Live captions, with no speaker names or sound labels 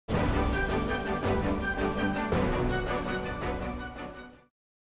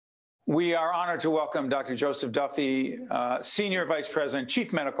We are honored to welcome Dr. Joseph Duffy, Senior Vice President,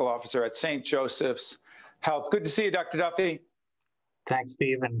 Chief Medical Officer at St. Joseph's Health. Good to see you, Dr. Duffy. Thanks,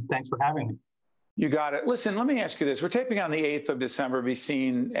 Steve, and thanks for having me. You got it. Listen, let me ask you this. We're taping on the 8th of December, be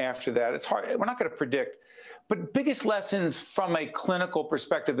seen after that. It's hard. We're not going to predict. But biggest lessons from a clinical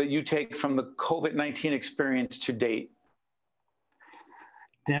perspective that you take from the COVID-19 experience to date?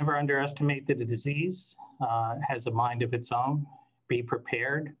 Never underestimate that the disease has a mind of its own. Be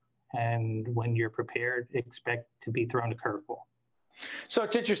prepared. And when you're prepared, expect to be thrown a curveball. So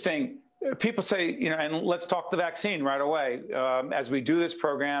it's interesting. People say, and let's talk the vaccine right away. As we do this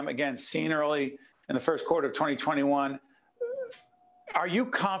program, again, seen early in the first quarter of 2021, are you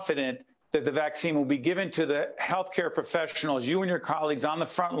confident that the vaccine will be given to the healthcare professionals, you and your colleagues on the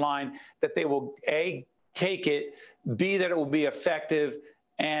front line, that they will, A, take it, B, that it will be effective,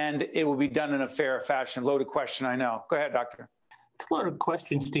 and it will be done in a fair fashion? Loaded question, I know. Go ahead, doctor. It's a loaded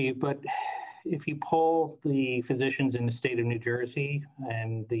question, Steve, but if you poll the physicians in the state of New Jersey,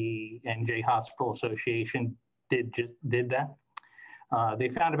 and the NJ Hospital Association did that, they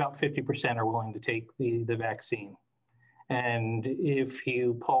found about 50% are willing to take the vaccine. And if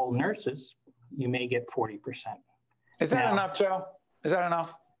you poll nurses, you may get 40%. Is that enough, Joe? Is that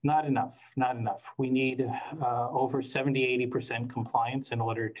enough? Not enough, not enough. We need over 70, 80% compliance in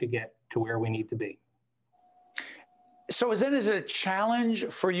order to get to where we need to be. So is it a challenge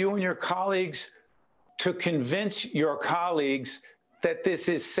for you and your colleagues to convince your colleagues that this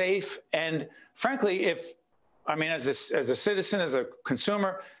is safe? And frankly, as a citizen, as a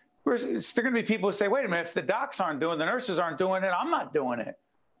consumer, there are going to be people who say, wait a minute, if the docs aren't doing it, the nurses aren't doing it, I'm not doing it.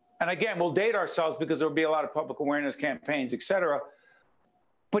 And again, we'll date ourselves because there'll be a lot of public awareness campaigns, et cetera.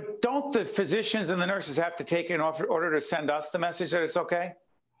 But don't the physicians and the nurses have to take it in order to send us the message that it's okay?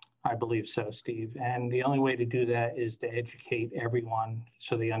 I believe so, Steve. And the only way to do that is to educate everyone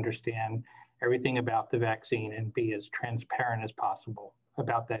so they understand everything about the vaccine and be as transparent as possible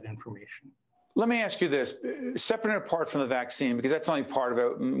about that information. Let me ask you this, separate and apart from the vaccine, because that's only part of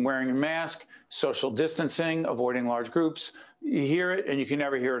it, wearing a mask, social distancing, avoiding large groups. You hear it and you can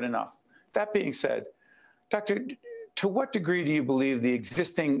never hear it enough. That being said, Doctor, to what degree do you believe the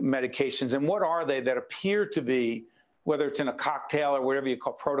existing medications, and what are they that appear to be, whether it's in a cocktail or whatever you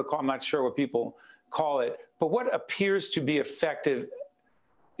call protocol, I'm not sure what people call it, but what appears to be effective,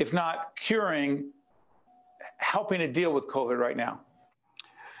 if not curing, helping to deal with COVID right now?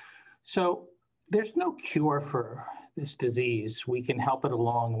 So there's no cure for this disease. We can help it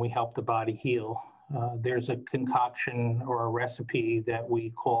along. We help the body heal. There's a concoction or a recipe that we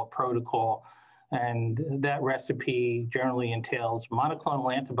call a protocol, and that recipe generally entails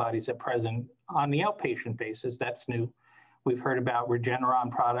monoclonal antibodies at present on the outpatient basis. That's new. We've heard about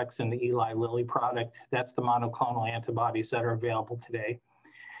Regeneron products and the Eli Lilly product. That's the monoclonal antibodies that are available today.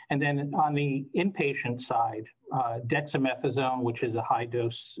 And then on the inpatient side, dexamethasone, which is a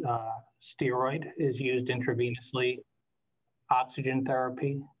high-dose steroid, is used intravenously. Oxygen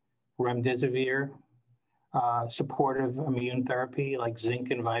therapy, remdesivir, supportive immune therapy like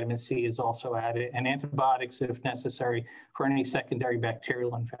zinc and vitamin C is also added, and antibiotics if necessary for any secondary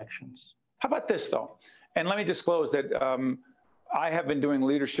bacterial infections. How about this, though? And let me disclose that I have been doing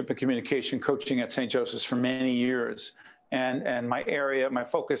leadership and communication coaching at St. Joseph's for many years. And my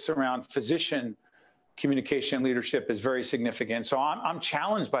focus around physician communication and leadership is very significant. So I'm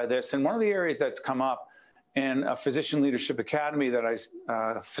challenged by this. And one of the areas that's come up in a physician leadership academy that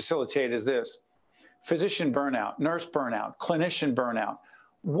I facilitate is this: physician burnout, nurse burnout, clinician burnout.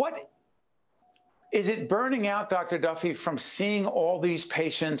 What is it burning out, Dr. Duffy, from seeing all these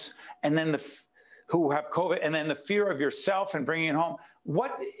patients and then who have COVID, and then the fear of yourself and bringing it home?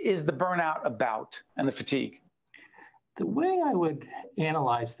 What is the burnout about and the fatigue? The way I would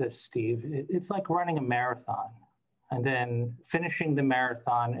analyze this, Steve, it's like running a marathon and then finishing the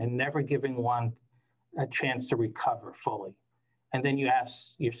marathon and never giving one a chance to recover fully. And then you ask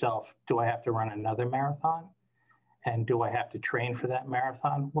yourself, do I have to run another marathon? And do I have to train for that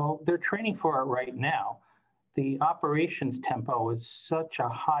marathon? Well, they're training for it right now. The operations tempo is such a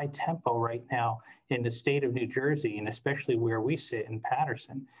high tempo right now in the state of New Jersey, and especially where we sit in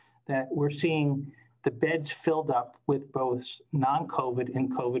Patterson, that we're seeing the beds filled up with both non-COVID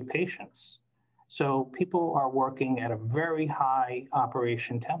and COVID patients. So people are working at a very high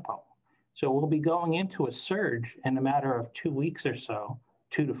operation tempo. So we'll be going into a surge in a matter of 2 weeks or so,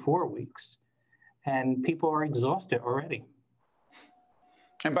 2 to 4 weeks, and people are exhausted already.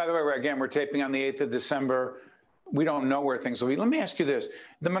 And by the way, we're taping on the 8th of December. We don't know where things will be. Let me ask you this.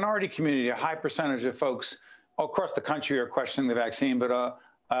 The minority community, a high percentage of folks across the country are questioning the vaccine, but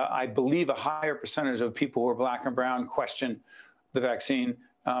I believe a higher percentage of people who are Black and brown question the vaccine.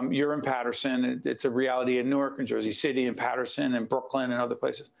 You're in Paterson. It's a reality in Newark and Jersey City and Paterson and Brooklyn and other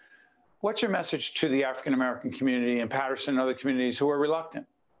places. What's your message to the African-American community in Paterson and other communities who are reluctant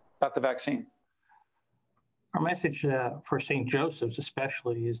about the vaccine? Our message for St. Joseph's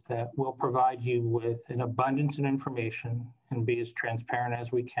especially is that we'll provide you with an abundance of information and be as transparent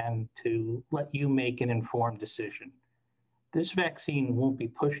as we can to let you make an informed decision. This vaccine won't be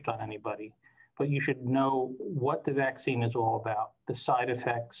pushed on anybody, but you should know what the vaccine is all about, the side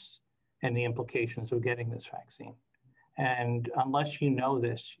effects and the implications of getting this vaccine. And unless you know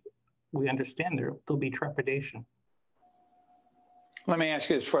this, we understand there'll be trepidation. Let me ask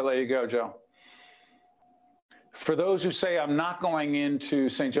you this before I let you go, Joe. For those who say, I'm not going into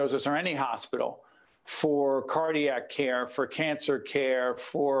St. Joseph's or any hospital for cardiac care, for cancer care,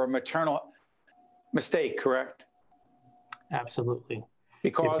 for maternal, mistake, correct? Absolutely.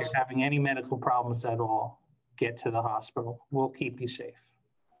 Because if you're having any medical problems at all, get to the hospital. We'll keep you safe.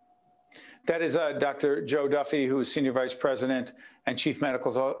 That is Dr. Joe Duffy, who is Senior Vice President and Chief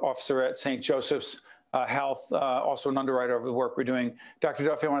Medical Officer at St. Joseph's Health, also an underwriter of the work we're doing. Dr.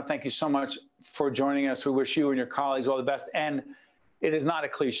 Duffy, I want to thank you so much for joining us. We wish you and your colleagues all the best. And it is not a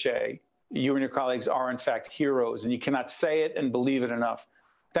cliche. You and your colleagues are, in fact, heroes, and you cannot say it and believe it enough.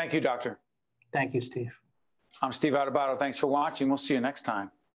 Thank you, Doctor. Thank you, Steve. I'm Steve Adubato. Thanks for watching. We'll see you next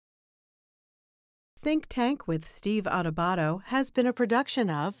time. Think Tank with Steve Adubato has been a production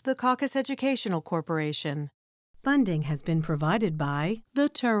of the Caucus Educational Corporation. Funding has been provided by the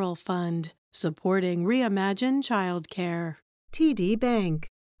Turrell Fund, supporting Reimagine Childcare, TD Bank,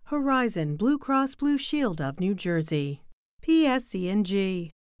 Horizon Blue Cross Blue Shield of New Jersey,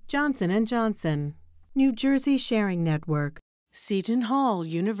 PSC&G, Johnson & Johnson, New Jersey Sharing Network, Seton Hall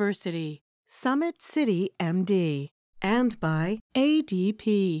University, Summit City MD, and by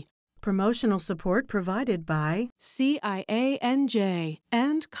ADP. Promotional support provided by CIANJ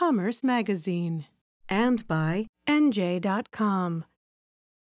and Commerce Magazine, and by NJ.com.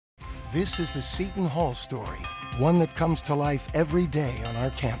 This is the Seton Hall story, one that comes to life every day on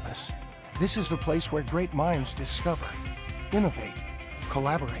our campus. This is the place where great minds discover, innovate,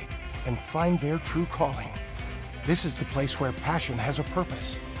 collaborate, and find their true calling. This is the place where passion has a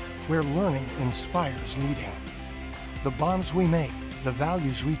purpose, where learning inspires leading. The bonds we make, the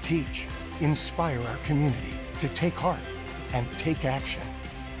values we teach, inspire our community to take heart and take action.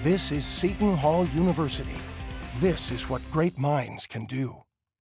 This is Seton Hall University. This is what great minds can do.